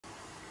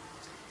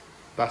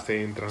That's the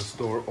entrance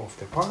door of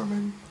the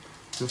apartment.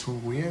 Just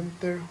when we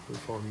enter, we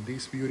found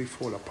this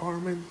beautiful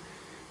apartment,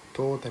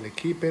 totally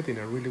equipped in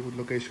a really good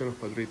location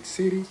of Madrid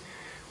city.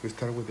 We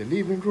start with the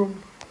living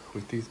room,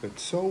 with this bed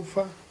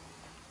sofa,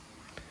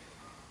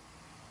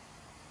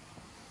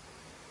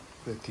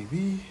 the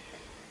TV,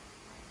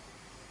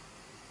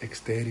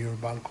 exterior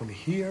balcony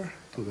here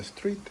to the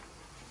street.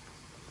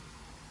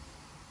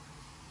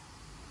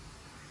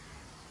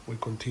 We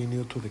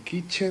continue to the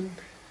kitchen,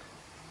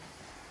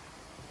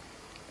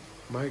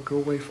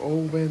 microwave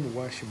oven,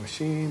 washing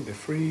machine, the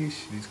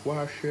fridge,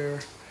 dishwasher,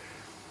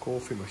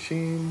 coffee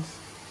machines.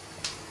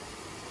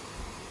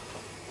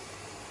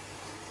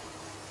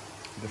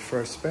 The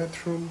first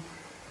bedroom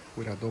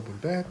with a double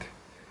bed,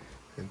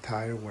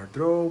 entire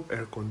wardrobe,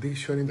 air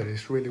conditioning that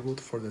is really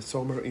good for the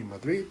summer in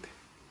Madrid.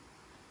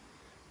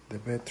 The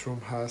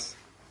bedroom has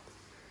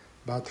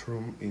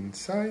bathroom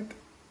inside.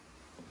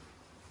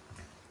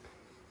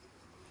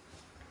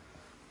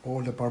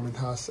 All the apartment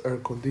has air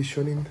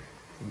conditioning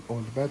in all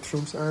the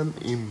bedrooms and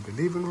in the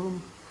living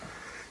room.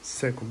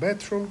 Second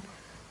bedroom,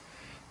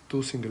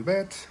 2 single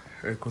beds,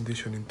 air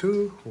conditioning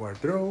too,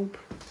 wardrobe.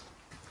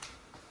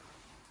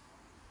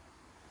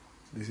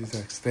 This is the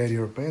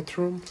exterior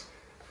bedroom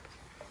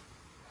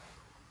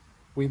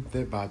with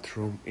the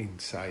bathroom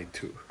inside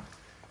too.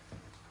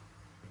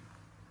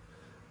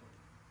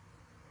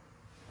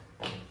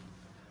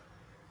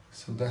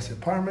 So that's the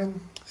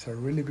apartment. It's a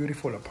really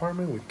beautiful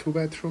apartment with 2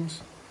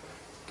 bedrooms,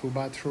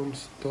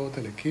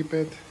 totally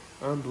equipped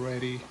and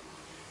ready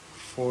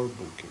for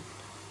booking.